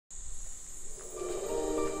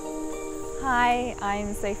Hi,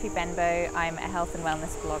 I'm Sophie Benbow. I'm a health and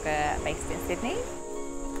wellness blogger based in Sydney.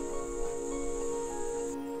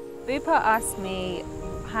 BUPA asked me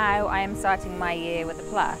how I am starting my year with a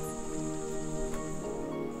plus.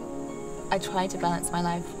 I try to balance my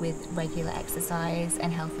life with regular exercise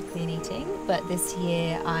and healthy clean eating, but this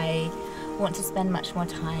year I want to spend much more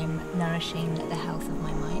time nourishing the health of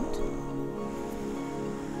my mind.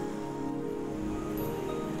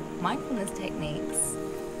 Mindfulness techniques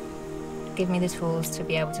give me the tools to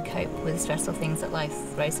be able to cope with stressful things that life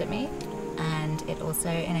throws at me, and it also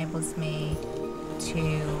enables me to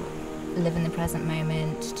live in the present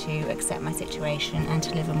moment, to accept my situation and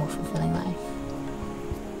to live a more fulfilling life.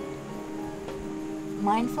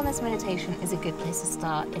 Mindfulness meditation is a good place to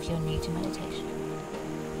start if you're new to meditation.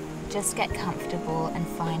 Just get comfortable and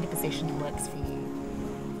find a position that works for you.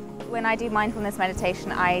 When I do mindfulness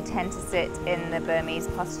meditation, I tend to sit in the Burmese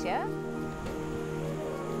posture.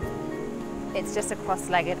 It's just a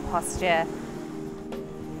cross-legged posture.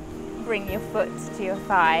 Bring your foot to your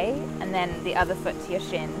thigh and then the other foot to your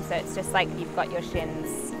shin. So it's just like you've got your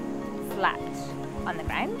shins flat on the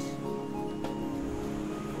ground.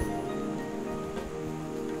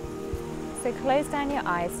 So close down your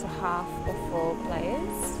eyes to half or full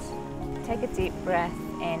closed. Take a deep breath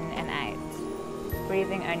in and out,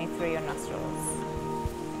 breathing only through your nostrils.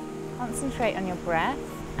 Concentrate on your breath,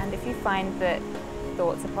 and if you find that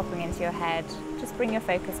thoughts are popping into your head, just bring your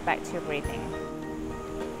focus back to your breathing.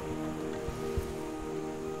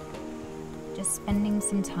 Just spending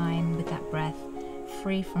some time with that breath,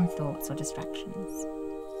 free from thoughts or distractions.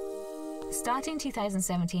 Starting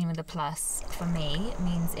 2017 with a plus, for me,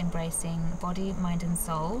 means embracing body, mind and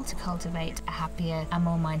soul to cultivate a happier and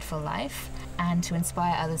more mindful life, and to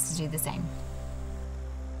inspire others to do the same.